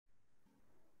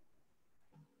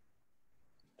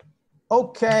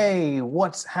Okay,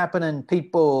 what's happening,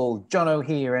 people? Jono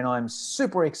here, and I'm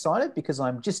super excited because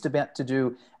I'm just about to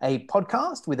do a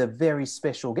podcast with a very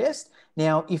special guest.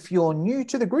 Now, if you're new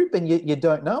to the group and you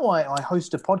don't know, I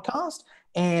host a podcast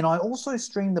and I also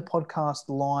stream the podcast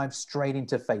live straight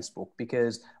into Facebook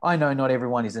because I know not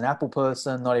everyone is an Apple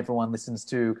person, not everyone listens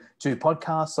to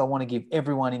podcasts. So I want to give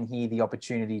everyone in here the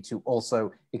opportunity to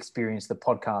also experience the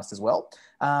podcast as well.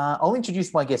 I'll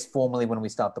introduce my guest formally when we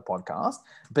start the podcast.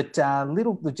 But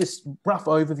little, just rough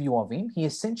overview of him. He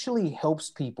essentially helps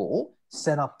people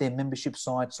set up their membership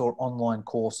sites or online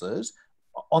courses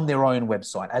on their own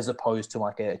website, as opposed to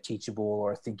like a Teachable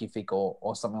or a Thinkific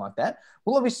or something like that.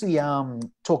 We'll obviously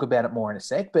talk about it more in a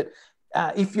sec, but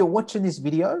if you're watching this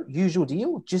video, usual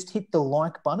deal, just hit the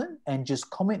like button and just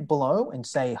comment below and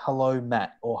say hello,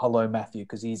 Matt, or hello, Matthew,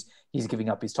 because he's giving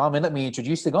up his time. And let me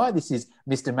introduce the guy. This is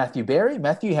Mr. Matthew Berry.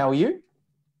 Matthew, how are you?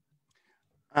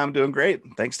 I'm doing great.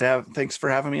 Thanks for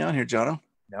having me on here, Jono.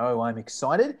 No, I'm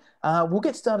excited. We'll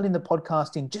get started in the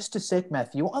podcast in just a sec,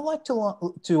 Matthew. I like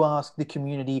to ask the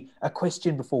community a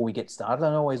question before we get started.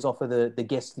 I always offer the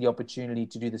guests the opportunity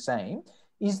to do the same.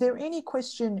 Is there any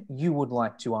question you would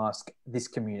like to ask this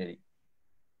community?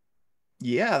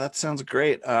 Yeah, that sounds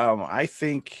great. I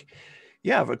think,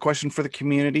 yeah, I have a question for the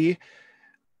community.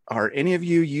 Are any of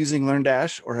you using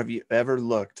LearnDash, or have you ever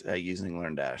looked at using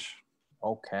LearnDash?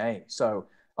 Okay, so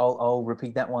I'll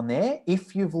repeat that one there.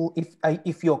 If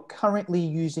you're currently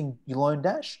using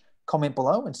LearnDash, comment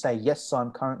below and say yes,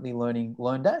 I'm currently learning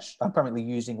LearnDash. I'm currently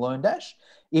using LearnDash.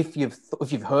 If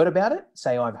you've heard about it,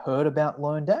 say I've heard about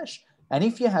LearnDash. And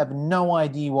if you have no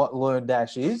idea what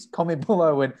LearnDash is, comment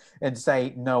below and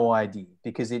say no idea,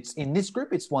 because it's in this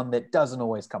group, it's one that doesn't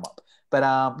always come up. But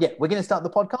yeah, we're going to start the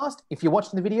podcast. If you're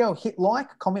watching the video, hit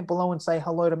like, comment below and say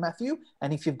hello to Matthew.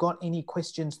 And if you've got any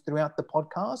questions throughout the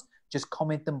podcast, just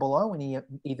comment them below and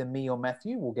either me or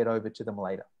Matthew will get over to them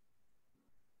later.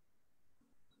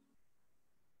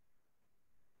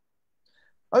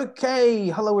 Okay,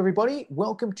 hello everybody.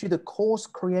 Welcome to the Course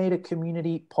Creator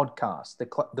Community Podcast,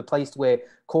 the place where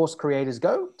course creators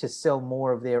go to sell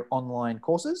more of their online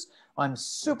courses. I'm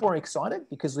super excited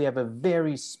because we have a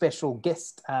very special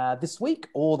guest this week,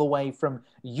 all the way from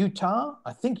Utah.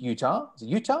 I think Utah. Is it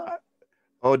Utah?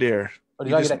 Oh dear. Or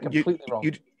did I get that completely wrong?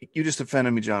 You just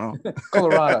offended me, Jono.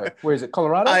 Colorado. Where is it?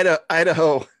 Colorado?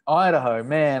 Idaho. Idaho,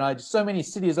 man. So many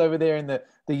cities over there in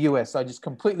the US. I just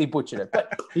completely butchered it.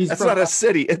 But That's not a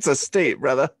city. It's a state,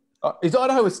 brother. Is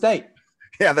Idaho a state?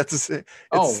 Yeah, that's a state.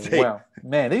 Wow.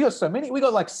 Man, they got so many. We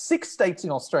got like 6 states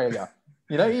in Australia.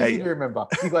 Easy to remember.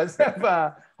 You guys have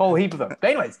a whole heap of them. But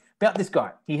anyways, about this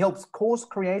guy. He helps course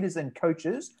creators and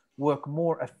coaches work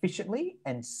more efficiently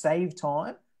and save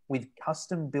time with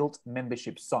custom-built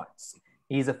membership sites.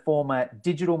 He's a former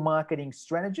digital marketing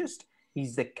strategist.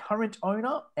 He's the current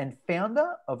owner and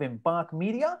founder of Embark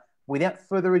Media. Without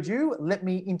further ado, let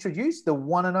me introduce the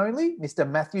one and only Mr.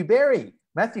 Matthew Berry.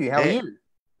 Matthew, how are you?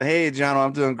 Hey, Jono,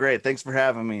 I'm doing great. Thanks for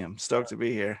having me. I'm stoked to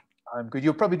be here. I'm good.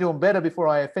 You're probably doing better before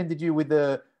I offended you with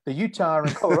the Utah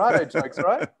and Colorado jokes,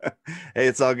 right? Hey,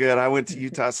 it's all good. I went to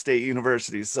Utah State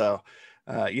University, so,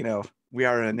 we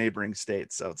are in a neighboring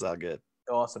state, so it's all good.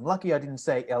 Awesome. Lucky I didn't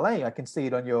say LA. I can see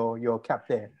it on your cap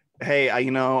there. Hey, I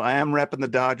am repping the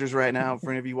Dodgers right now. For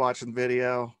any of you watching the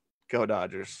video, go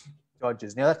Dodgers.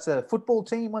 Dodgers. Now that's a football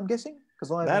team, I'm guessing.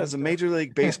 That is a Major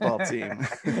League Baseball team.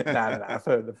 No. I've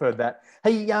heard that.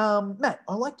 Hey, Matt,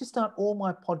 I like to start all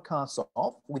my podcasts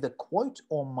off with a quote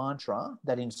or mantra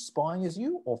that inspires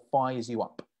you or fires you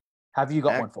up. Have you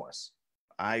got one for us?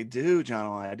 I do,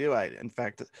 John. I do. In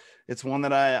fact, it's one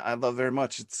that I love very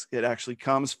much. It actually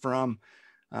comes from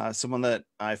someone that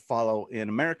I follow in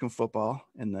American football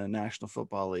in the National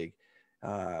Football League.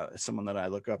 Someone that I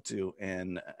look up to,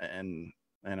 and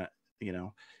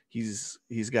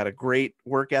he's got a great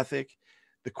work ethic.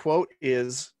 The quote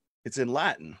is, it's in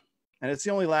Latin, and it's the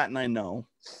only Latin I know.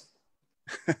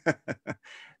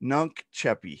 Nunc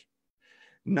cepi.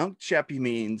 Nunc cepi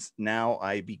means now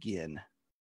I begin.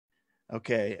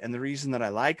 Okay, and the reason that I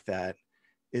like that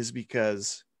is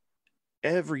because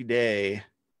every day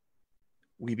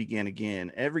we begin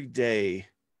again. Every day,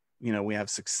 we have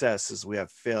successes, we have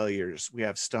failures, we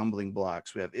have stumbling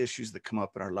blocks, we have issues that come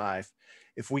up in our life.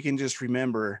 If we can just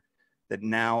remember that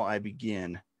now I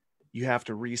begin, you have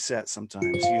to reset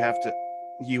sometimes. You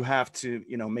have to,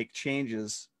 make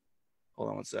changes. Hold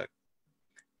on one sec.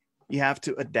 You have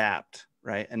to adapt,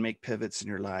 right? And make pivots in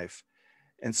your life.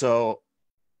 And so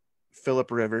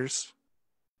Philip Rivers,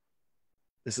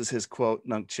 this is his quote,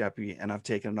 Nunc cepi, and I've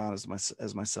taken it on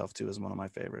as myself too, as one of my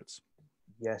favorites.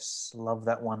 Yes, love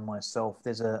that one myself.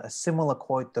 There's a similar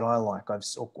quote that I like.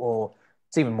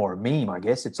 it's even more a meme, I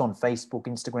guess. It's on Facebook,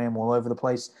 Instagram, all over the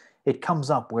place. It comes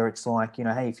up where it's like,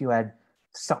 hey, if you had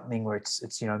something where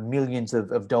it's millions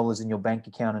of dollars in your bank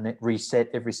account and it reset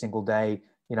every single day,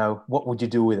 what would you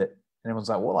do with it? And everyone's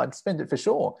like, well, I'd spend it for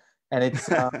sure. And it's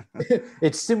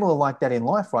it's similar like that in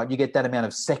life, right? You get that amount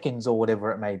of seconds or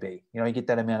whatever it may be. You get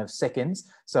that amount of seconds.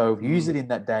 So use it in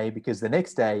that day because the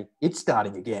next day it's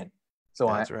starting again. So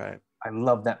That's right. I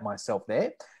love that myself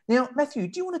there. Now, Matthew,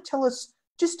 do you want to tell us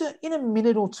just in a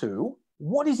minute or two,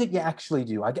 what is it you actually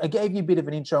do? I gave you a bit of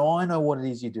an intro. I know what it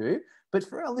is you do. But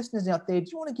for our listeners out there, do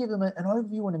you want to give them an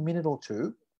overview in a minute or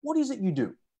two? What is it you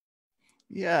do?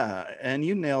 Yeah, and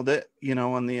you nailed it,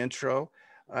 on the intro.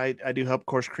 I do help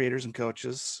course creators and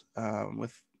coaches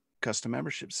with custom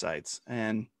membership sites.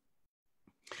 And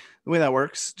the way that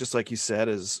works, just like you said,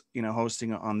 is,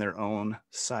 hosting on their own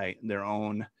site, their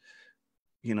own,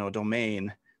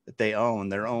 domain that they own,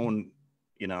 their own,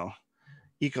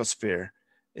 ecosphere,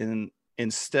 and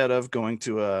instead of going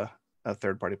to a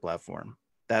third-party platform.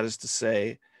 That is to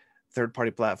say,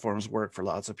 third-party platforms work for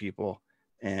lots of people,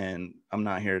 and I'm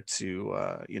not here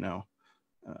to,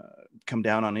 come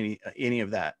down on any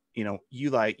of that. You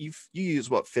use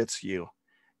what fits you.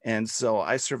 And so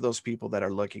I serve those people that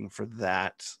are looking for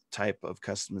that type of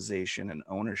customization and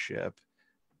ownership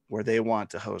where they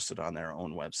want to host it on their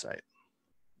own website.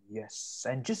 Yes.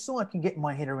 And just so I can get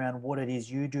my head around what it is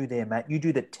you do there, Matt, you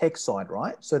do the tech side,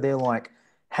 right? So they're like,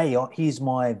 hey, here's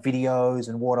my videos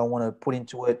and what I want to put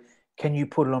into it. Can you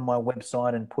put it on my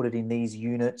website and put it in these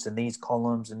units and these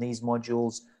columns and these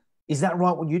modules? Is that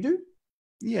right, what you do?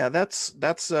 Yeah, that's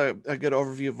a good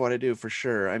overview of what I do for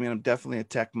sure. I mean, I'm definitely a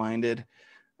tech-minded,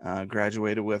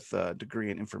 graduated with a degree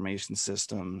in information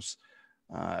systems.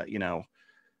 I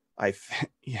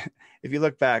if you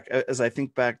look back, as I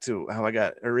think back to how I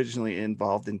got originally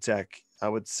involved in tech, I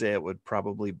would say it would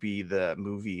probably be the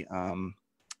movie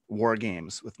War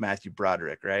Games with Matthew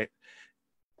Broderick, right?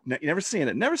 You never seen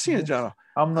it? Never seen it, John?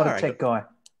 I'm not a tech guy.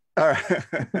 All right.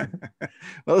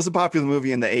 Well, it's a popular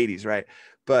movie in the 80s, right?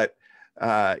 But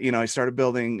I started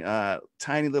building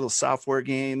tiny little software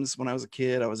games when I was a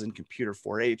kid. I was in computer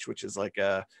 4-H, which is like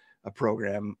a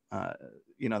program.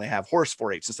 They have horse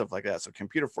 4-H and stuff like that. So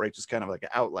computer 4-H is kind of like an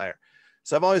outlier.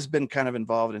 So I've always been kind of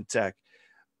involved in tech.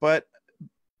 But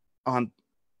on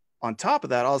top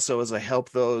of that, also, as I help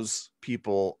those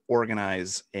people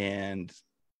organize and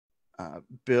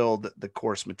build the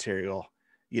course material,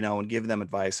 and give them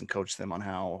advice and coach them on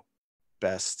how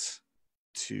best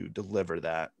to deliver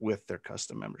that with their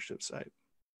custom membership site.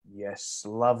 Yes,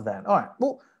 love that. All right.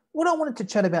 Well, what I wanted to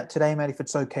chat about today, Matt, if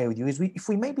it's okay with you, is if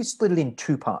we maybe split it in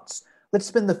two parts. Let's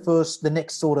spend the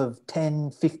next sort of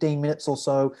 10, 15 minutes or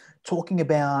so talking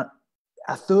about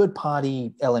our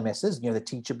third-party LMSs, the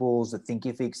Teachables, the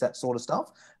Thinkifics, that sort of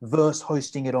stuff, versus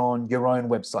hosting it on your own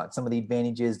website, some of the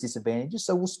advantages, disadvantages.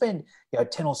 So we'll spend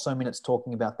 10 or so minutes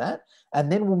talking about that. And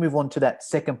then we'll move on to that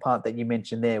second part that you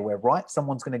mentioned there, where, right,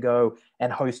 someone's going to go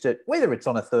and host it, whether it's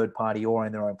on a third party or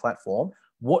in their own platform.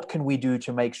 What can we do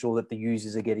to make sure that the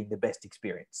users are getting the best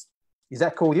experience? Is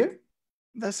that cool with you?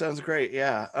 That sounds great.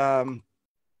 Yeah.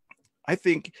 I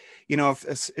think,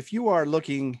 if you are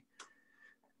looking,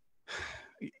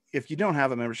 if you don't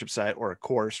have a membership site or a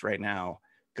course right now,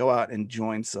 go out and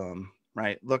join some,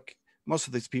 right? Look, most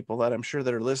of these people that I'm sure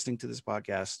that are listening to this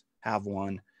podcast have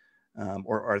one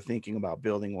or are thinking about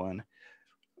building one.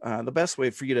 The best way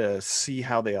for you to see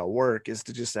how they all work is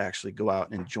to just actually go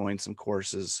out and join some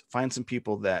courses, find some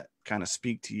people that kind of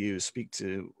speak to you, speak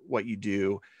to what you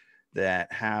do,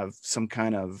 that have some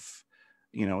kind of,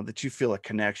 that you feel a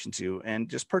connection to, and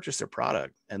just purchase their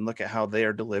product and look at how they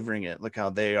are delivering it. Look how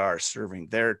they are serving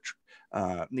their,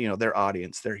 their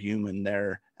audience, their human,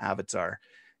 their avatar,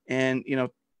 and,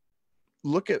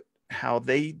 look at how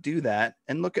they do that,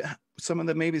 and look at some of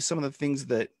the things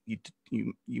that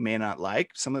you may not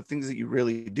like, some of the things that you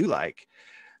really do like.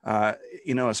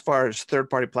 As far as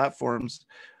third-party platforms,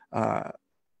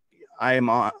 I'm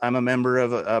a member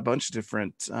of a bunch of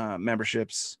different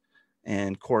memberships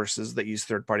and courses that use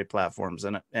third-party platforms,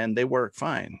 and they work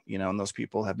fine. And those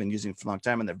people have been using it for a long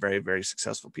time, and they're very, very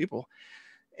successful people.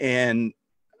 And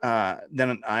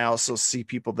then I also see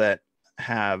people that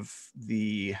have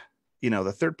the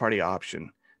third-party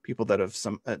option, people that have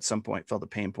at some point felt a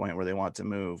pain point where they want to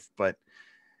move. But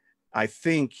I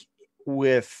think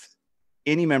with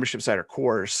any membership site or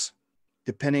course,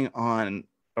 depending on,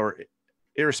 or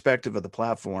irrespective of the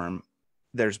platform,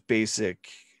 there's basic,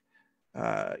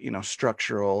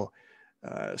 structural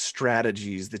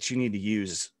strategies that you need to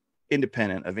use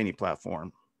independent of any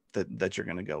platform that you're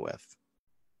going to go with.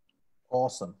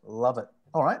 Awesome. Love it.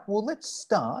 All right. Well, let's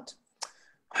start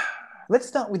let's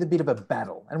start with a bit of a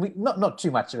battle, and we not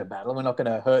too much of a battle. We're not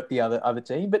going to hurt the other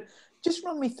team, but just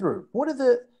run me through what are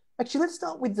the actually. Let's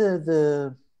start with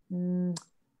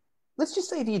let's just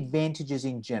say the advantages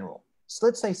in general. So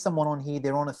let's say someone on here,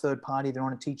 they're on a third party, they're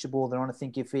on a Teachable, they're on a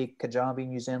Thinkific, Kajabi,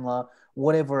 New Zenler,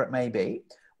 whatever it may be.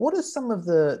 What are some of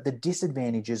the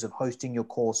disadvantages of hosting your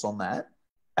course on that,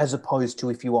 as opposed to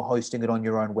if you were hosting it on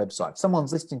your own website?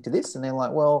 Someone's listening to this and they're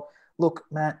like, well, look,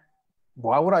 Matt,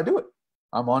 why would I do it?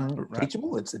 I'm on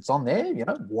Teachable. It's on there. You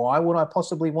know, why would I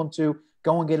possibly want to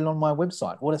go and get it on my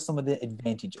website? What are some of the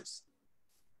advantages?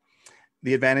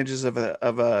 The advantages of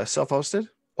a self-hosted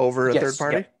over a third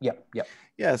party? Yep.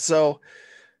 Yeah. So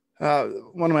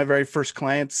one of my very first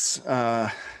clients,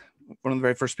 one of the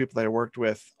very first people that I worked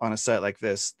with on a site like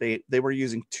this, they were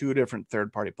using two different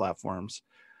third-party platforms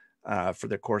for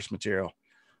their course material.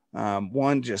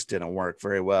 One just didn't work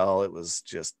very well. It was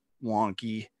just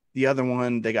wonky. The other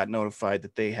one, they got notified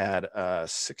that they had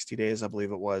 60 days, I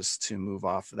believe it was, to move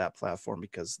off of that platform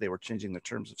because they were changing the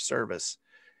terms of service,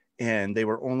 and they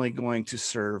were only going to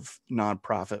serve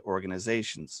nonprofit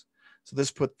organizations. So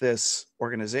this put this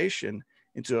organization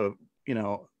into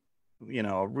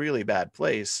a really bad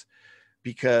place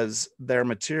because their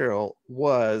material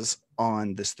was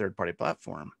on this third-party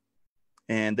platform,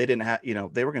 and they didn't have,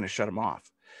 they were going to shut them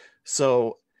off.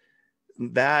 So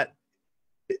that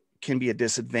can be a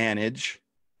disadvantage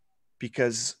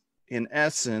because in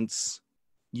essence,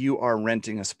 you are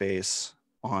renting a space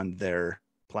on their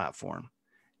platform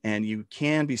and you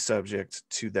can be subject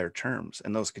to their terms,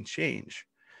 and those can change.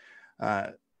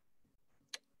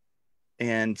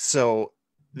 And so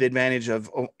the advantage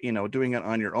of, doing it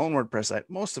on your own WordPress site,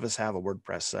 most of us have a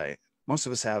WordPress site. Most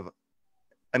of us have,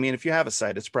 if you have a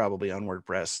site, it's probably on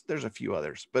WordPress. There's a few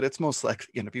others, but it's most likely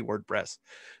going to be WordPress.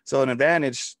 So an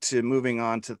advantage to moving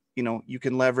on to, you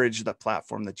can leverage the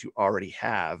platform that you already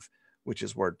have, which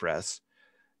is WordPress,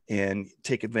 and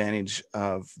take advantage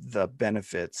of the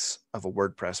benefits of a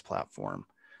WordPress platform.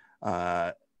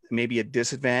 Maybe a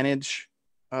disadvantage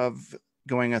of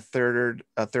going a third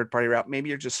party route. Maybe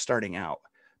you're just starting out.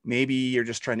 Maybe you're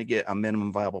just trying to get a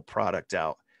minimum viable product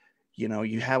out. You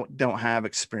don't have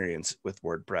experience with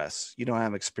WordPress. You don't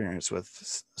have experience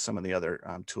with some of the other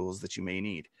tools that you may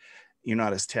need. You're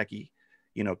not as techy.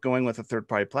 Going with a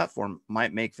third-party platform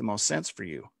might make the most sense for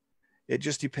you. It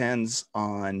just depends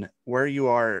on where you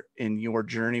are in your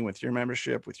journey with your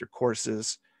membership, with your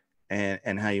courses,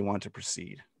 and how you want to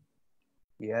proceed.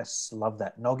 Yes, love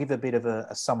that. And I'll give a bit of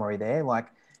a summary there. Like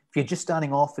if you're just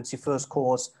starting off, it's your first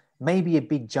course, maybe a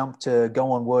big jump to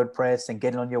go on WordPress and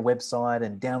get it on your website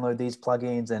and download these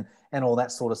plugins and all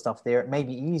that sort of stuff there. It may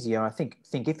be easier. I think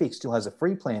Thinkific still has a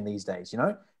free plan these days,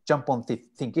 jump on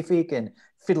Thinkific and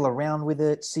fiddle around with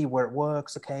it, see where it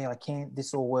works. Okay,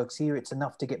 this all works here. It's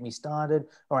enough to get me started.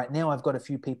 All right, now I've got a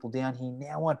few people down here.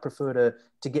 Now I'd prefer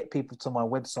to get people to my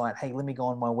website. Hey, let me go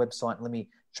on my website and let me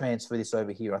transfer this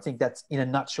over here. I think that's in a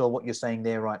nutshell what you're saying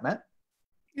there, right, Matt?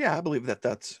 Yeah, I believe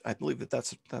that's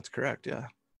correct. Yeah.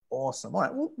 Awesome. All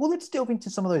right. Well, let's delve into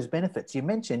some of those benefits. You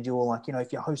mentioned you were like,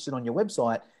 if you host it on your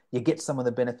website, you get some of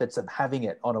the benefits of having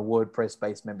it on a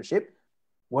WordPress-based membership.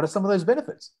 What are some of those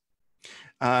benefits?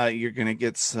 You're going to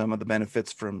get some of the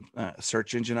benefits from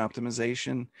search engine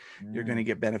optimization. You're going to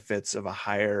get benefits of a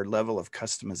higher level of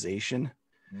customization.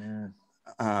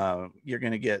 You're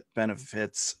going to get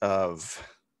benefits of,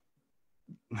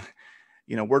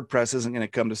 WordPress isn't going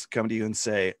to come to you and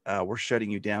say, we're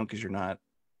shutting you down because you're not,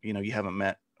 you haven't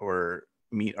met or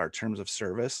meet our terms of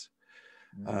service.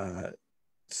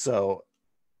 So,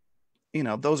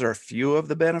 those are a few of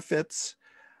the benefits.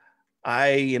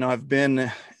 I've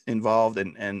been involved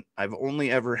and I've only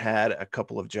ever had a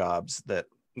couple of jobs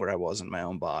where I wasn't my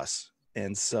own boss.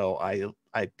 And so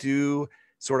I do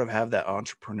sort of have that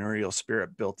entrepreneurial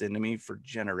spirit built into me for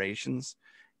generations.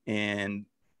 And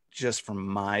just from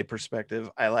my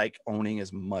perspective, I like owning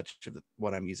as much of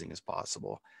what I'm using as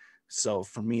possible. So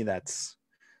for me, that's,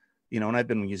 and I've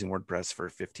been using WordPress for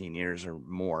 15 years or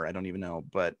more. I don't even know,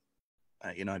 but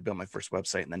I built my first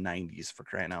website in the 90s, for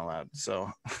crying out loud.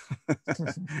 So,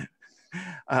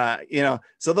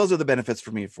 so those are the benefits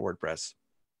for me for WordPress.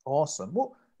 Awesome.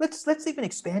 Well, let's even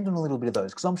expand on a little bit of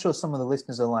those, because I'm sure some of the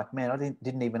listeners are like, man, I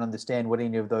didn't even understand what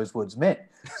any of those words meant.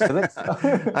 So let's.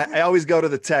 I always go to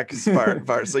the tech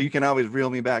part, so you can always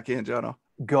reel me back in, Jono.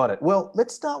 Got it. Well,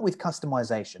 let's start with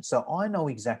customization. So I know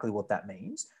exactly what that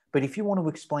means, but if you want to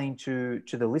explain to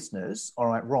the listeners, all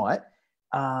right,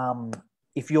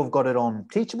 if you've got it on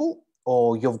Teachable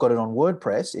or you've got it on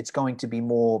WordPress, it's going to be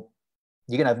more.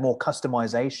 You're going to have more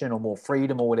customization or more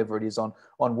freedom or whatever it is on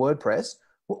WordPress.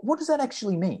 What does that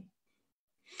actually mean?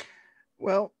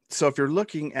 Well, so if you're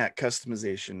looking at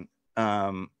customization,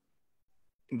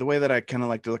 the way that I kind of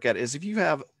like to look at it is if you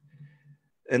have,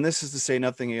 and this is to say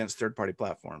nothing against third-party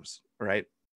platforms, right?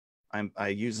 I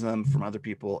use them from other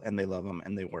people and they love them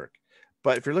and they work.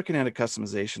 But if you're looking at a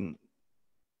customization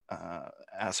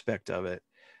aspect of it,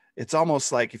 it's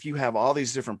almost like if you have all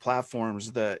these different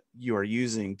platforms that you are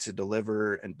using to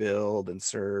deliver and build and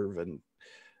serve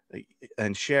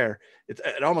and share,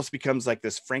 it almost becomes like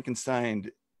this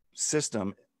Frankenstein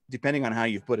system, depending on how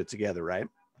you've put it together, right?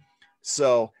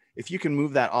 So if you can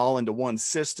move that all into one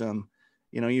system,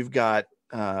 you've got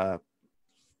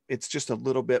it's just a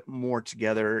little bit more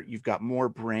together. You've got more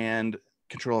brand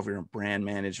control over your brand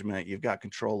management. You've got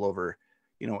control over,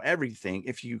 everything.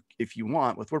 If you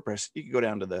want with WordPress, you can go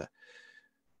down to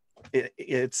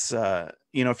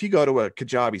if you go to a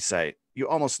Kajabi site, you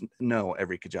almost know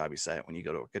every Kajabi site when you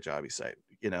go to a Kajabi site.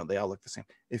 They all look the same.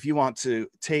 If you want to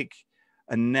take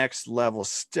a next level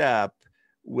step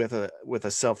with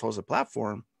a self-hosted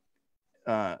platform,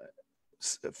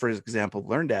 for example,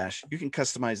 LearnDash, you can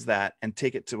customize that and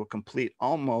take it to a complete,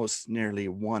 almost nearly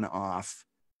one-off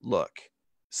look,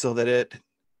 so that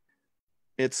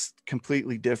it's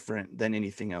completely different than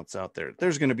anything else out there.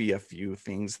 There's going to be a few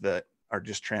things that are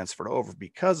just transferred over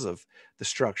because of the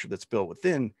structure that's built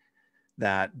within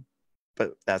that.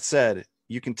 But that said,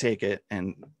 you can take it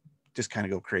and just kind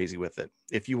of go crazy with it.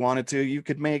 If you wanted to, you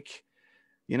could make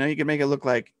it look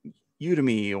like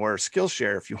Udemy or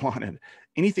Skillshare if you wanted.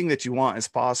 Anything that you want is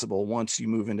possible once you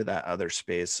move into that other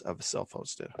space of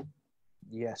self-hosted.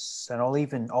 Yes, and I'll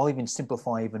even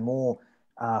simplify even more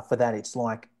for that. It's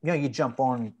like, you jump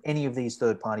on any of these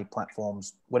third-party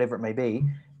platforms, whatever it may be.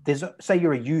 Say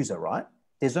you're a user, right?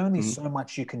 There's only so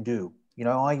much you can do.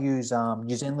 I use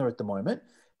Zenler at the moment.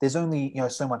 There's only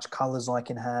so much colors I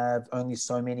can have, only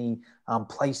so many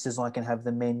places I can have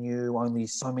the menu, only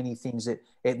so many things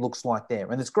it looks like there,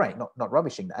 and it's great. Not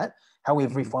rubbishing that.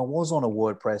 However, if I was on a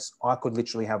WordPress, I could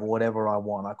literally have whatever I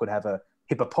want. I could have a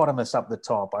hippopotamus up the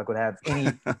top. I could have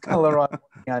any color I want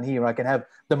down here. I can have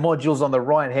the modules on the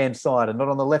right-hand side and not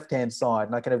on the left-hand side.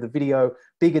 And I can have the video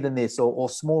bigger than this or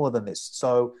smaller than this.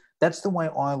 So that's the way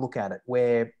I look at it,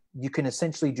 where you can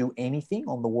essentially do anything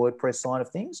on the WordPress side of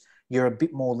things. You're a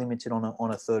bit more limited on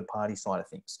a third-party side of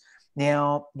things.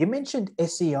 Now, you mentioned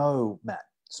SEO, Matt.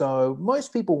 So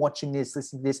most people watching this,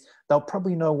 listening to this, they'll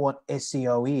probably know what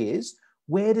SEO is.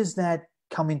 Where does that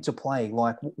come into play?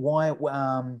 Like, why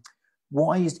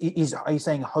are you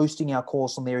saying hosting our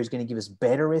course on there is going to give us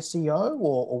better SEO,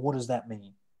 or what does that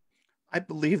mean? I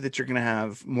believe that you're going to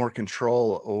have more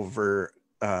control over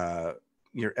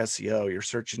your SEO, your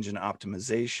search engine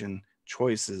optimization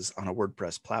choices on a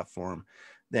WordPress platform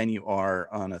than you are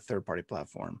on a third-party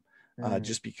platform,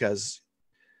 just because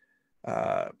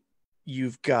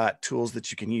you've got tools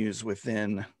that you can use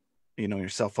within, your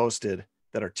self-hosted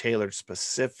that are tailored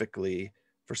specifically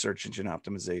for search engine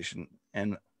optimization.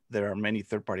 And there are many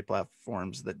third-party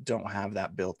platforms that don't have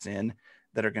that built in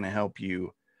that are going to help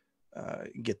you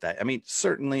get that. I mean,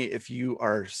 certainly if you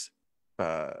are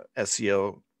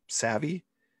SEO savvy,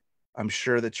 I'm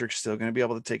sure that you're still going to be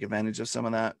able to take advantage of some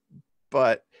of that,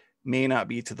 but may not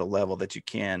be to the level that you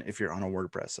can if you're on a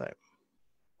WordPress site.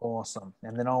 Awesome.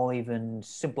 And then I'll even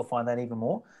simplify that even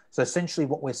more. So essentially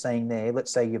what we're saying there,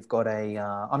 let's say you've got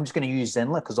I'm just going to use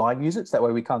Zenler because I use it. So that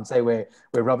way we can't say we're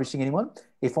rubbishing anyone.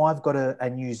 If I've got a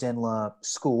new Zenler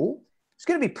school, it's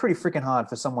going to be pretty freaking hard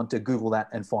for someone to Google that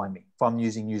and find me if I'm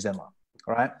using new Zenler,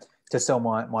 all right, to sell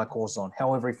my course on.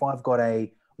 However, if I've got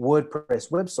a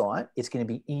WordPress website, it's going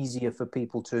to be easier for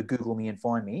people to Google me and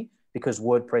find me because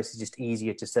WordPress is just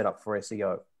easier to set up for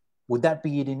SEO. Would that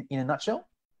be it in a nutshell?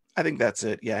 I think that's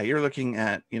it. Yeah, you're looking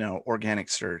at, organic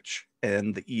search,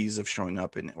 and the ease of showing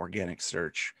up in organic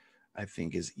search, I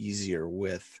think, is easier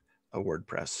with a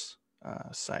WordPress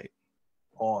site.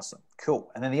 Awesome.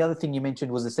 Cool. And then the other thing you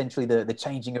mentioned was essentially the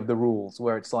changing of the rules,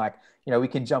 where it's like, we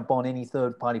can jump on any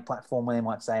third-party platform where they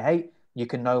might say, hey, you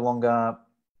can no longer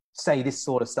say this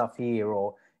sort of stuff here,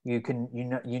 or you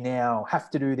now have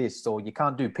to do this, or you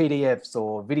can't do PDFs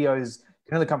or videos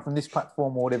can only come from this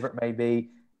platform or whatever it may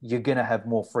be. You're going to have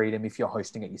more freedom if you're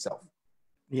hosting it yourself.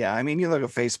 Yeah. I mean, you look at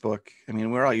Facebook. I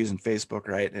mean, we're all using Facebook,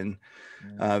 right? And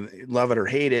love it or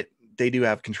hate it, they do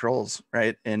have controls,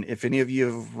 right? And if any of you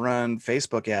have run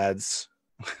Facebook ads,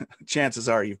 chances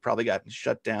are you've probably gotten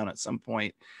shut down at some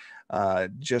point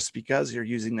just because you're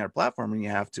using their platform and you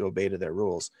have to obey to their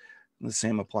rules. And the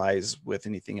same applies with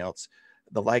anything else.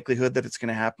 The likelihood that it's going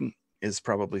to happen is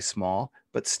probably small,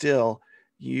 but still,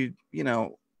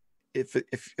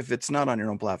 if it's not on your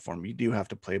own platform, you do have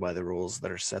to play by the rules that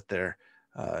are set there.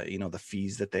 The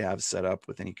fees that they have set up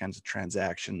with any kinds of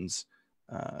transactions,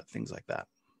 things like that.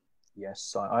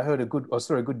 Yes, I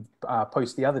saw a good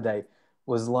post the other day.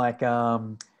 Was like,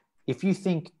 if you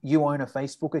think you own a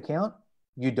Facebook account,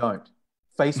 you don't.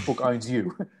 Facebook owns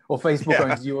you, or Facebook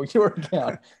Yeah, owns your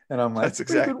account. And I'm like, that's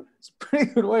exact. it's a pretty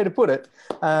good way to put it.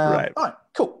 Right. All right,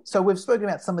 cool. So we've spoken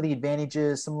about some of the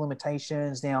advantages, some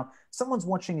limitations. Now, someone's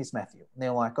watching this, Matthew, and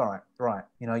they're like, all right, right,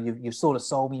 you've sort of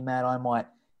sold me, Matt. I might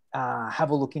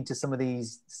have a look into some of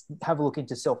these, have a look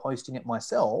into self-hosting it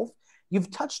myself.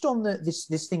 You've touched on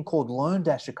this thing called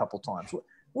LearnDash a couple times.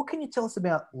 What can you tell us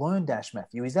about LearnDash,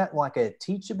 Matthew? Is that like a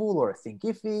Teachable or a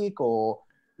Thinkific, or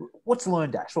what's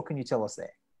LearnDash? What can you tell us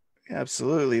there?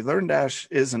 Absolutely. LearnDash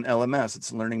is an LMS.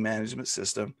 It's a learning management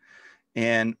system.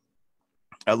 And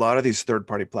a lot of these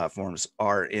third-party platforms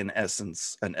are in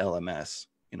essence an LMS,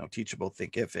 Teachable,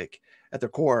 Thinkific. At their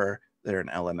core, they're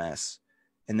an LMS.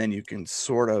 And then you can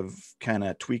sort of kind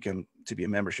of tweak them to be a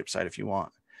membership site if you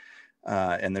want.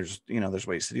 And there's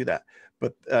ways to do that.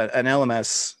 But an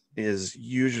LMS is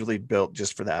usually built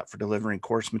just for that, for delivering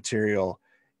course material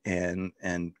and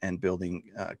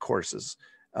building courses.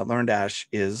 LearnDash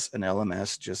is an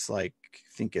LMS, just like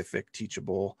Thinkific,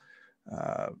 Teachable,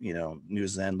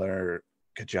 Newsendler,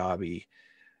 Kajabi.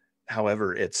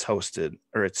 However, it's hosted,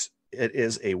 or it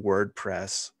is a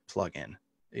WordPress plugin.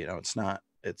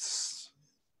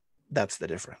 That's the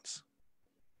difference.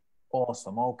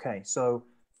 Awesome. Okay. So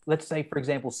let's say, for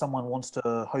example, someone wants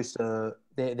to host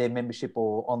their membership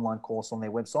or online course on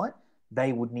their website.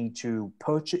 They would need to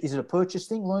purchase. Is it a purchase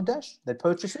thing, LearnDash? They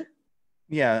purchase it?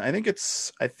 Yeah, I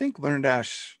think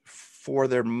LearnDash, for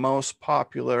their most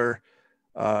popular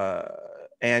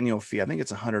annual fee, I think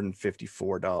it's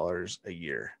 $154 a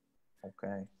year.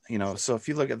 Okay. So if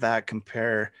you look at that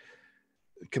compared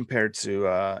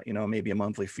to maybe a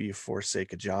monthly fee for, say,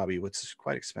 Kajabi, which is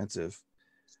quite expensive.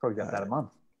 It's probably about that a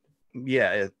month.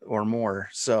 Yeah, or more.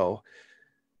 So,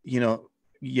 you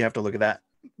have to look at that.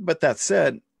 But that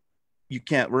said, you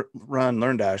can't run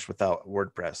LearnDash without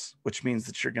WordPress, which means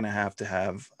that you're going to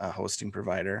have a hosting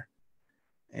provider.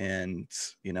 And,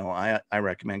 I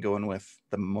recommend going with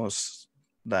the most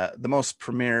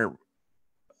premier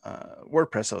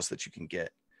WordPress host that you can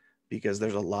get, because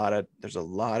there's a lot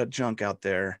of junk out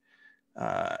there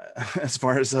as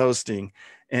far as hosting.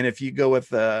 And if you go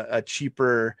with a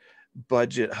cheaper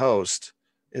budget host,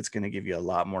 it's going to give you a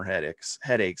lot more headaches.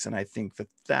 And I think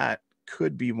that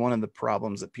could be one of the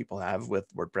problems that people have with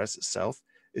WordPress itself,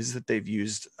 is that they've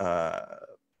used a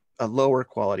lower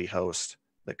quality host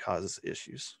that causes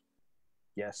issues.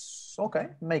 Yes. Okay.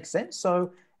 Makes sense.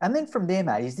 So, and then from there,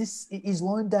 Matt, is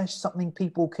LearnDash something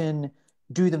people can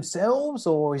do themselves,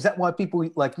 or is that why people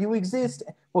like you exist?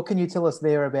 What can you tell us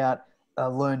there about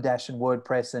LearnDash and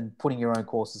WordPress and putting your own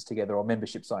courses together or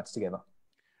membership sites together?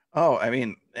 Oh, I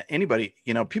mean, anybody,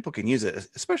 people can use it,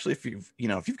 especially if you've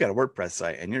got a WordPress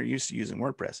site and you're used to using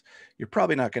WordPress. You're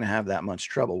probably not going to have that much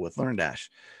trouble with LearnDash.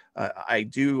 I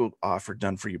do offer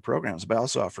done for you programs, but I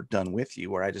also offer done with you,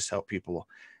 where I just help people.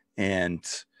 And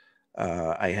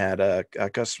I had a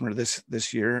customer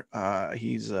this year.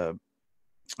 He's a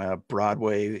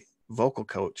Broadway vocal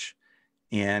coach,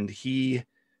 and he's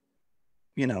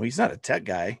not a tech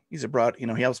guy. He's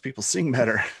he helps people sing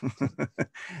better.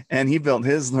 And he built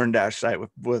his LearnDash site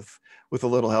with a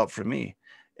little help from me.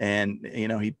 And,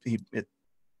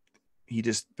 he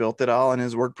just built it all on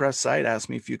his WordPress site, asked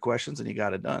me a few questions, and he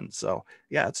got it done. So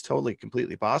yeah, it's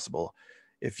completely possible,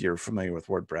 if you're familiar with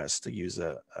WordPress, to use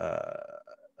a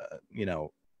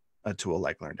tool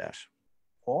like LearnDash.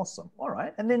 Awesome. All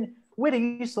right. And then where do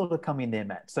you sort of come in there,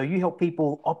 Matt? So you help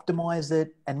people optimize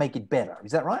it and make it better.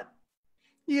 Is that right?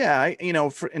 Yeah,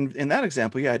 in that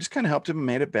example, yeah, I just kind of helped him and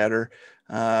made it better.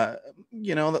 A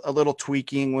little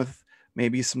tweaking with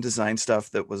maybe some design stuff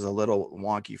that was a little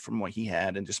wonky from what he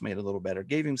had, and just made it a little better.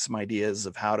 Gave him some ideas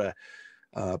of how to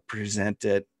present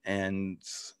it, and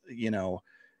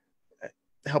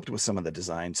helped with some of the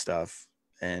design stuff,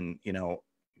 and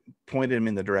pointed him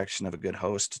in the direction of a good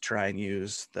host to try and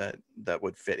use that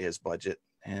would fit his budget.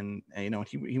 And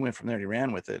he went from there. He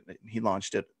ran with it. He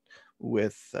launched it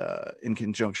with in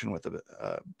conjunction with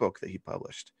a book that he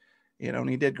published, and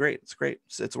he did great. It's great.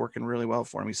 It's working really well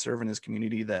for him. He's serving his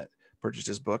community that purchased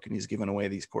his book, and he's giving away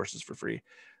these courses for free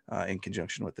in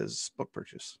conjunction with his book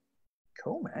purchase.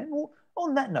 Cool, man. Well,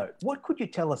 on that note, what could you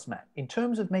tell us, Matt, in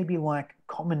terms of maybe like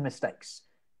common mistakes?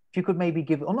 If you could maybe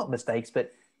give, or not mistakes,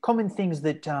 but common things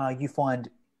that you find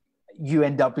you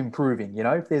end up improving.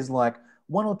 If there's like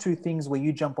one or two things where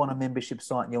you jump on a membership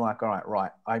site and you're like, all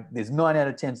right, there's 9 out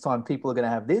of 10 times people are going to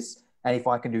have this, and if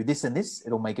I can do this and this,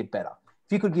 it'll make it better.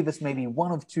 If you could give us maybe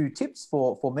one of two tips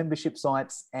for membership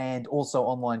sites and also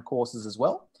online courses as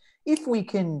well, If we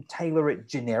can tailor it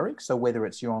generic, so whether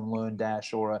it's you're on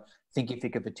LearnDash or a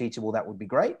Thinkific for Teachable, that would be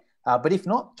great. But if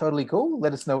not, totally cool.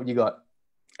 Let us know what you got.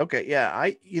 Okay,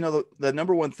 yeah, the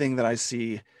number one thing that I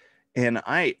see, and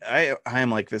I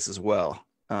am like this as well,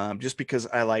 just because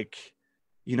I like,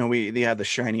 they have the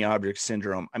shiny object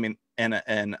syndrome. I mean, and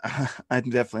I'm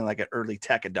definitely like an early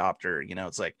tech adopter.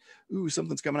 It's like, ooh,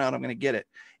 something's coming out, I'm gonna get it,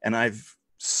 and I've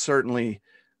certainly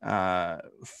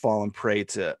fallen prey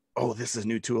to, oh, this is a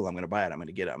new tool, I'm gonna buy it, I'm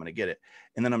gonna get it,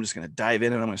 and then I'm just gonna dive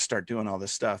in and I'm gonna start doing all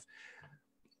this stuff.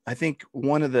 I think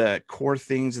one of the core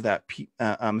things that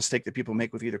a mistake that people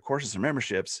make with either courses or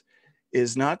memberships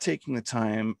is not taking the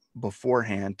time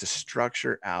beforehand to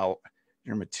structure out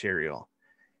your material.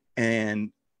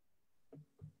 And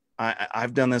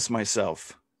I've done this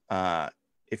myself.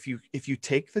 If you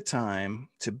take the time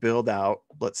to build out,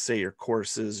 let's say, your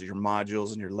courses, your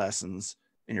modules, and your lessons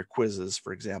and your quizzes,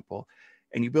 for example,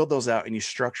 and you build those out and you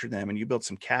structure them and you build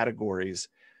some categories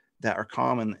that are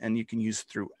common and you can use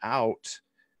throughout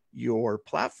your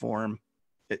platform,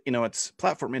 it's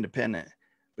platform independent,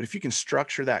 but if you can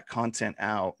structure that content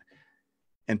out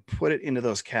and put it into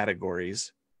those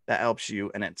categories, that helps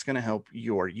you, and it's going to help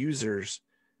your users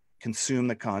consume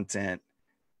the content,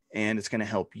 and it's going to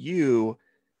help you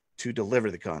to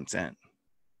deliver the content.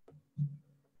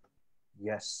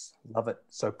 Yes, love it.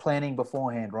 So planning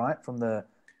beforehand, right? From the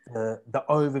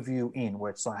overview in,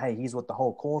 where it's like, hey, here's what the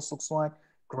whole course looks like.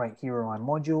 Great, here are my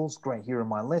modules. Great, here are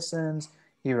my lessons.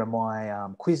 Here are my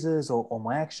quizzes or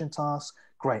my action tasks.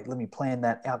 Great, let me plan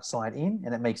that outside in,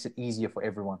 and it makes it easier for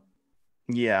everyone.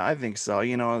 Yeah, I think so.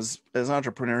 As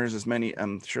entrepreneurs, as many,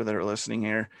 I'm sure that are listening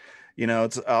here,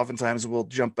 it's oftentimes we'll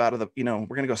jump out of the, we're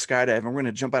going to go skydive and we're going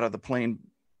to jump out of the plane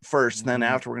first. Mm-hmm. Then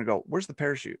after we're going to go, where's the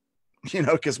parachute?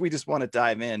 Because we just want to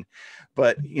dive in.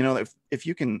 But, if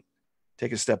you can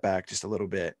take a step back just a little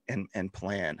bit and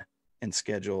plan and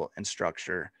schedule and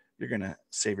structure, you're going to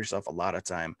save yourself a lot of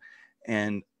time.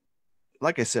 And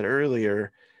like I said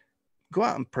earlier, go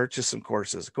out and purchase some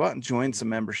courses, go out and join some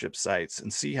membership sites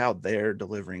and see how they're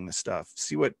delivering the stuff.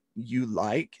 See what you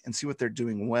like and see what they're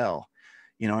doing well.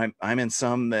 I'm in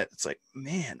some that it's like,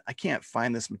 man, I can't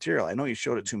find this material. I know you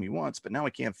showed it to me once, but now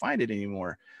I can't find it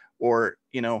anymore. Or,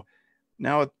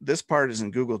 now this part is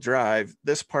in Google Drive.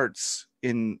 This part's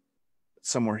in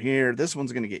somewhere here. This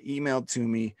one's going to get emailed to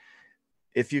me.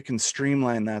 If you can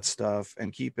streamline that stuff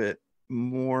and keep it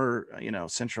more,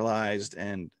 centralized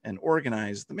and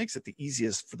organized, that makes it the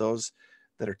easiest for those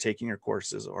that are taking your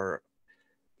courses or,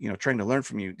 trying to learn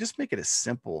from you. Just make it as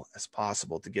simple as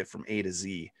possible to get from A to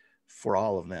Z for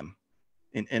all of them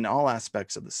in all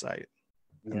aspects of the site.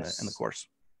 Yes. and the course.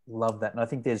 Love that. And I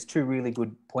think there's two really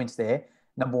good points there.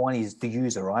 Number one is the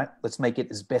user, right? Let's make it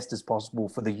as best as possible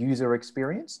for the user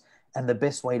experience. And the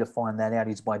best way to find that out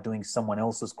is by doing someone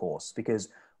else's course. Because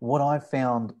what I've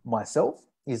found myself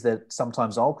is that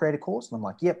sometimes I'll create a course and I'm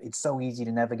like, yep, it's so easy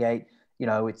to navigate.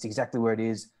 It's exactly where it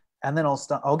is. And then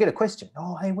I'll get a question.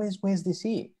 Oh, hey, where's this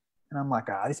here? And I'm like,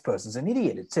 this person's an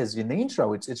idiot. It says in the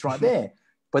intro, it's right there.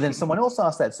 But then someone else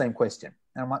asks that same question.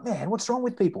 And I'm like, man, what's wrong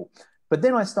with people? But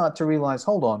then I start to realize,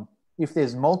 hold on, if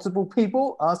there's multiple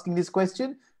people asking this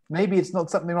question, maybe it's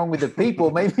not something wrong with the people.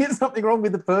 Maybe it's something wrong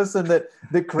with the person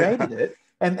that created it.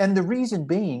 And the reason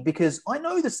being, because I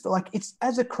know this, like, it's,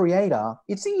 as a creator,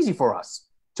 it's easy for us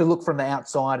to look from the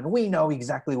outside and we know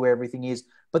exactly where everything is,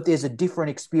 but there's a different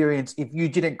experience if you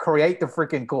didn't create the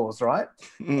freaking course, right?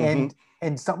 Mm-hmm.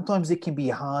 And sometimes it can be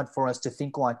hard for us to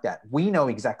think like that. We know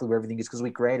exactly where everything is because we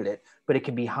created it, but it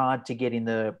can be hard to get in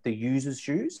the user's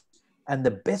shoes. And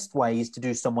the best way is to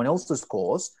do someone else's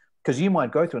course, because you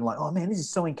might go through and like, oh man, this is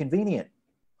so inconvenient.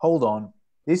 Hold on.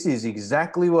 This is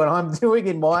exactly what I'm doing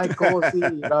in my course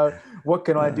here. What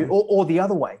can I do? Or the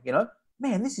other way,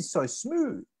 man, this is so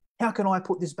smooth. How can I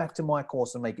put this back to my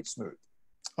course and make it smooth?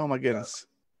 Oh my goodness.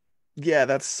 Yeah,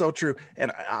 that's so true.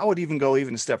 And I would even go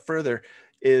a step further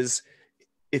is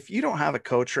if you don't have a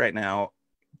coach right now,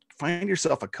 find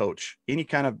yourself a coach, any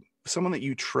kind of someone that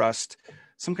you trust,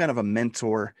 some kind of a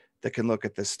mentor that can look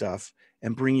at this stuff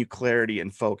and bring you clarity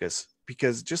and focus.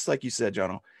 Because just like you said,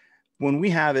 Jono, when we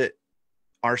have it,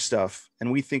 our stuff,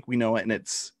 and we think we know it, and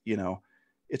it's,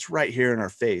 it's right here in our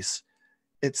face.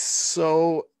 It's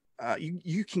so,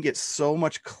 you can get so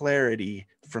much clarity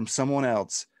from someone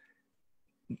else.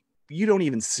 You don't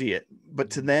even see it, but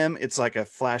to them, it's like a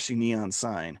flashing neon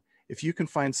sign. If you can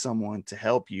find someone to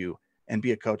help you and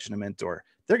be a coach and a mentor,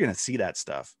 they're going to see that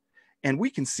stuff. And we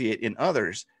can see it in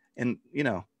others. And,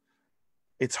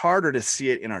 it's harder to see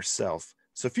it in ourselves.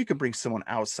 So if you can bring someone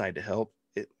outside to help,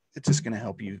 it's just going to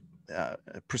help you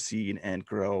proceed and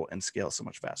grow and scale so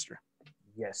much faster.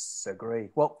 Yes, agree.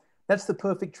 Well, That's the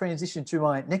perfect transition to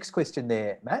my next question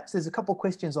there, Matt. There's a couple of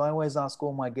questions I always ask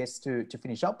all my guests to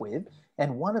finish up with,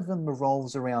 and one of them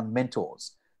revolves around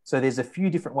mentors. So there's a few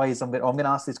different ways I'm going to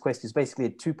ask this question. It's basically a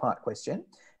two-part question.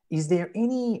 Is there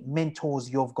any mentors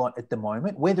you've got at the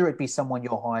moment, whether it be someone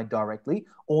you're hired directly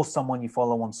or someone you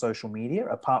follow on social media,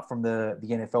 apart from the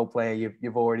NFL player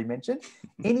you've already mentioned?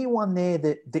 Anyone there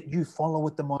that you follow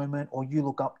at the moment or you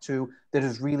look up to that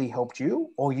has really helped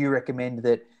you, or you recommend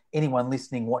that anyone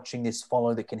listening, watching this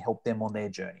follow that can help them on their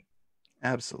journey?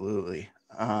 Absolutely.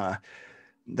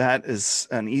 That is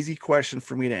an easy question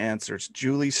for me to answer. It's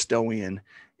Julie Stoian.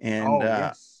 And, Oh,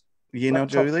 yes. you know,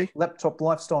 Laptop Julie? Laptop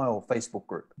Lifestyle Facebook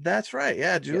group. That's right.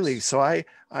 Yeah, Julie. Yes. So I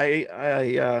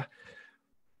I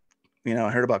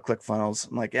heard about ClickFunnels.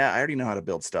 I'm like, yeah, I already know how to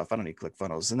build stuff. I don't need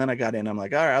ClickFunnels. And then I got in, I'm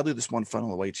like, all right, I'll do this one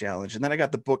funnel away challenge. And then I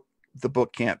got the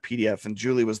boot camp PDF, and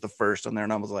Julie was the first on there.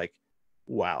 And I was like,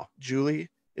 wow, Julie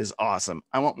is awesome.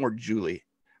 I want more Julie.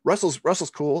 Russell's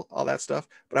cool, all that stuff,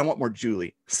 but I want more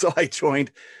Julie. So I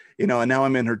joined, and now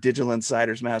I'm in her Digital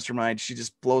Insiders Mastermind. She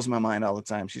just blows my mind all the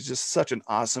time. She's just such an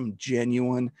awesome,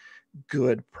 genuine,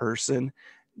 good person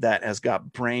that has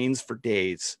got brains for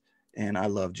days. And I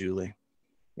love Julie.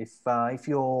 If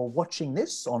you're watching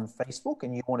this on Facebook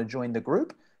and you want to join the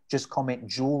group, just comment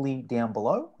Julie down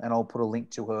below, and I'll put a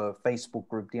link to her Facebook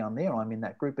group down there. I'm in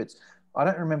that group. I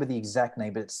don't remember the exact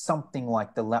name, but it's something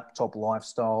like the Laptop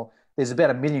Lifestyle. There's about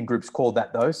 1 million groups called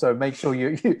that though, so make sure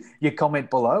you comment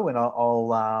below, and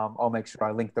I'll make sure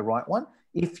I link the right one.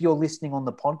 If you're listening on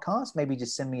the podcast, maybe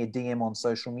just send me a DM on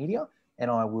social media,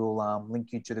 and I will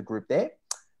link you to the group there.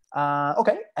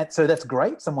 Okay, and so that's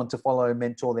great. Someone to follow,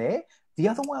 mentor there. The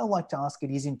other way I like to ask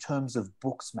it is in terms of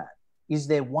books, Matt. Is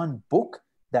there one book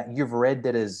that you've read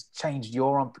that has changed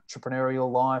your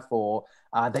entrepreneurial life, or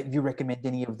that you recommend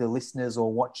any of the listeners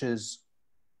or watchers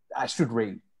should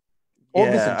read or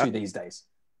listen to these days?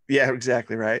 Yeah,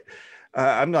 exactly right.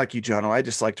 I'm like you, Jono. I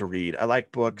just like to read. I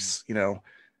like books.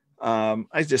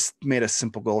 I just made a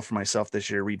simple goal for myself this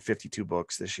year: read 52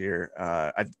 books this year.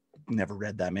 I've never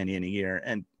read that many in a year,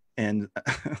 and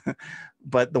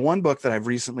but the one book that I've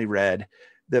recently read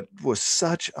that was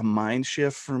such a mind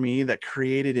shift for me, that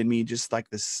created in me just like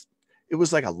this, it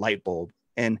was like a light bulb.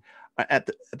 And at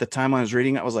the time I was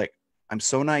reading, I was like, I'm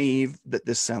so naive that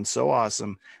this sounds so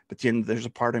awesome, but then there's a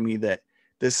part of me that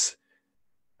this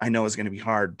I know is going to be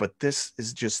hard, but this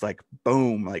is just like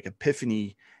boom, like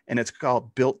epiphany. And it's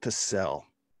called Built to Sell.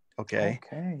 Okay,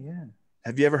 yeah.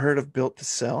 Have you ever heard of Built to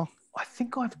Sell? I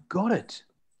think I've got it.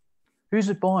 Who's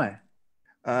it by?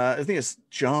 I think it's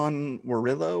John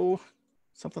Warillo,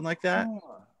 something like that.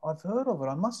 Oh, I've heard of it.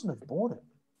 I mustn't have bought it.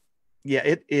 Yeah,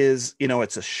 it is.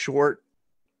 It's a short.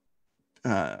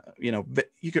 I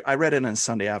read it on a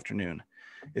Sunday afternoon.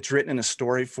 It's written in a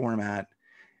story format,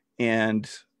 and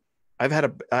I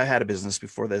had a business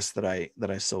before this that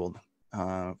I sold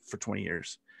for 20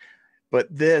 years. But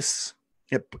this,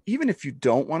 even if you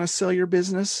don't want to sell your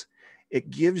business, it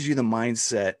gives you the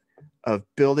mindset of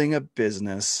building a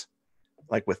business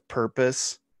like with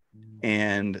purpose.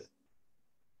 And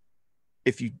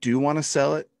if you do want to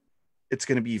sell it, it's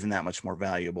going to be even that much more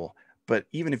valuable. But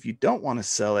even if you don't want to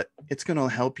sell it, it's going to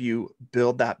help you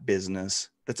build that business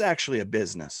that's actually a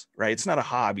business, right? It's not a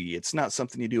hobby. It's not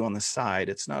something you do on the side.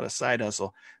 It's not a side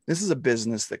hustle. This is a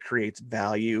business that creates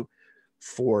value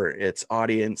for its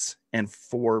audience and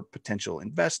for potential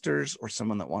investors or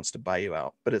someone that wants to buy you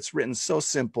out. But it's written so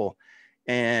simple,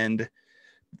 and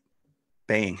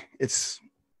bang,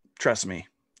 trust me,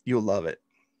 you'll love it.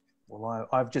 Well,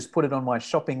 I've just put it on my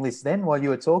shopping list then. While you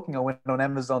were talking, I went on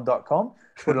Amazon.com,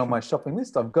 put it on my shopping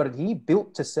list. I've got it here,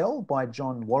 Built to Sell by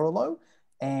John Warillo.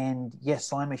 And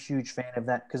yes, I'm a huge fan of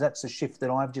that, because that's a shift that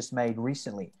I've just made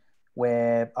recently,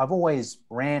 where I've always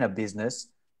ran a business,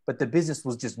 but the business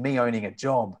was just me owning a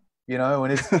job,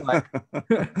 and it's like,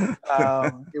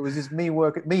 it was just me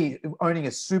owning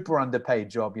a super underpaid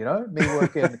job, me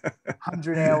working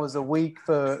 100 hours a week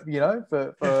for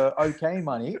okay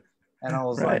money. And I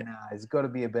was like, nah, there's got to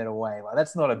be a better way. Like,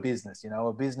 that's not a business,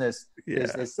 a business,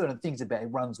 there's certain things about it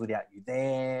runs without you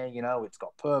there, it's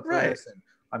got purpose. Right. And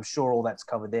I'm sure all that's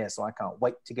covered there. So I can't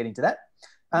wait to get into that.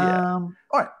 All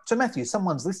right. So Matthew,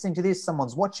 someone's listening to this,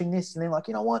 someone's watching this, and they're like,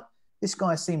 you know what? This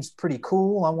guy seems pretty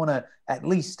cool. I want to at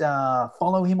least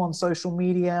follow him on social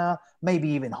media, maybe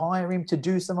even hire him to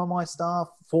do some of my stuff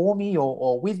for me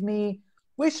or with me.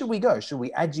 Where should we go? Should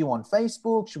we add you on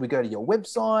Facebook? Should we go to your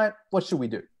website? What should we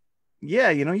do?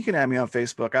 Yeah, you can add me on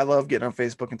Facebook. I love getting on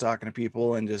Facebook and talking to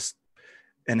people and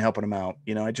helping them out.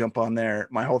 I jump on there.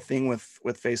 My whole thing with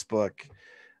Facebook,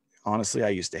 honestly, I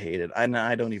used to hate it.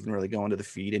 I don't even really go into the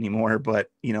feed anymore.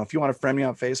 But, if you want to friend me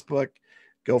on Facebook,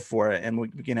 go for it. And we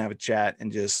can have a chat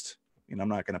and just, I'm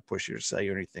not going to push you or sell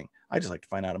you or anything. I just like to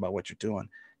find out about what you're doing.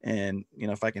 And,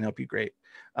 if I can help you, great.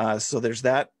 So there's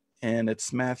that. And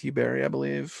it's Matthew Berry, I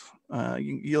believe.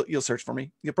 You'll search for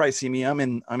me. You'll probably see me. I'm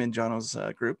in Jono's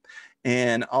group.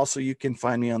 And also you can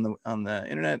find me on the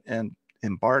internet and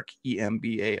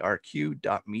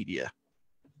embarqwithmatt.media.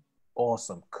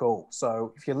 Awesome. Cool.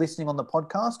 So if you're listening on the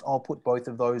podcast, I'll put both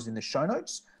of those in the show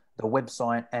notes, the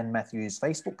website and Matthew's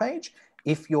Facebook page.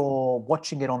 If you're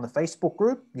watching it on the Facebook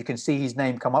group, you can see his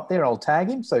name come up there. I'll tag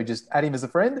him. So just add him as a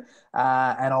friend,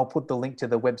 and I'll put the link to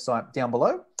the website down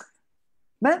below.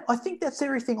 Matt, I think that's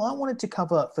everything I wanted to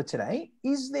cover for today.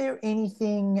 Is there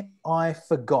anything I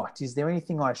forgot? Is there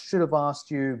anything I should have asked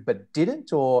you but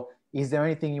didn't? Or is there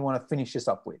anything you want to finish us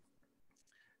up with?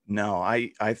 No,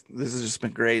 this has just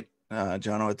been great.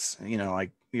 Jono, it's,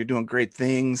 you're doing great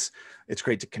things. It's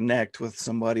great to connect with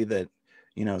somebody that,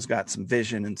 has got some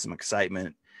vision and some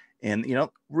excitement. And,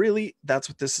 really that's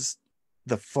what this is.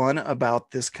 The fun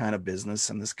about this kind of business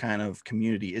and this kind of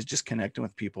community is just connecting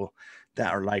with people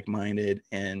that are like-minded.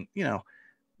 And,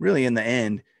 really in the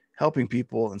end, helping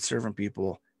people and serving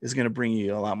people is going to bring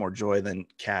you a lot more joy than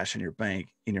cash in your bank,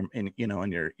 in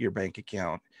your bank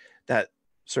account. That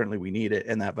certainly we need it.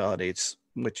 And that validates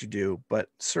what you do, but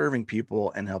serving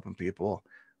people and helping people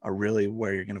are really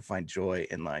where you're going to find joy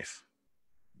in life.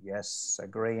 Yes,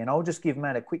 agree. And I'll just give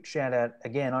Matt a quick shout out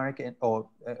again, I reckon, or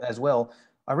as well.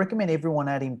 I recommend everyone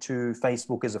add him to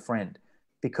Facebook as a friend,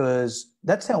 because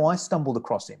that's how I stumbled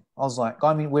across him. I was like,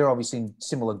 we're obviously in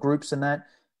similar groups and that.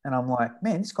 And I'm like,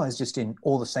 man, this guy's just in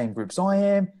all the same groups I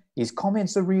am. His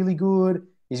comments are really good.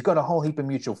 He's got a whole heap of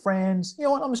mutual friends. You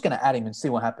know what? I'm just going to add him and see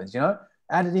what happens,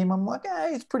 Added him. I'm like,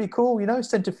 hey, it's pretty cool,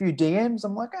 sent a few DMs.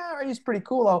 I'm like, he's pretty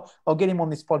cool. I'll get him on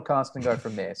this podcast and go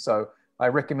from there. So I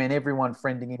recommend everyone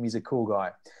friending him. He's a cool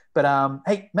guy. But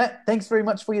hey, Matt, thanks very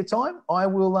much for your time. I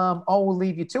will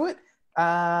leave you to it.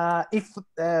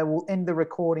 We'll end the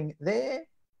recording there.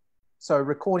 So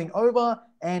recording over.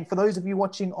 And for those of you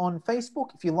watching on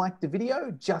Facebook, if you liked the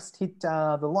video, just hit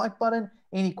the like button.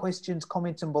 Any questions,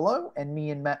 comment them below, and me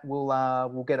and Matt will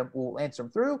answer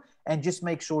them through. And just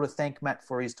make sure to thank Matt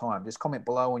for his time. Just comment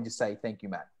below and just say thank you,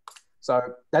 Matt. So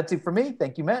that's it for me.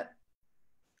 Thank you, Matt.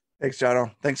 Thanks,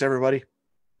 Jono. Thanks, everybody.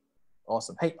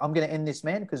 Awesome. Hey, I'm going to end this,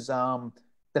 man, because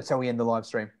that's how we end the live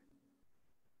stream.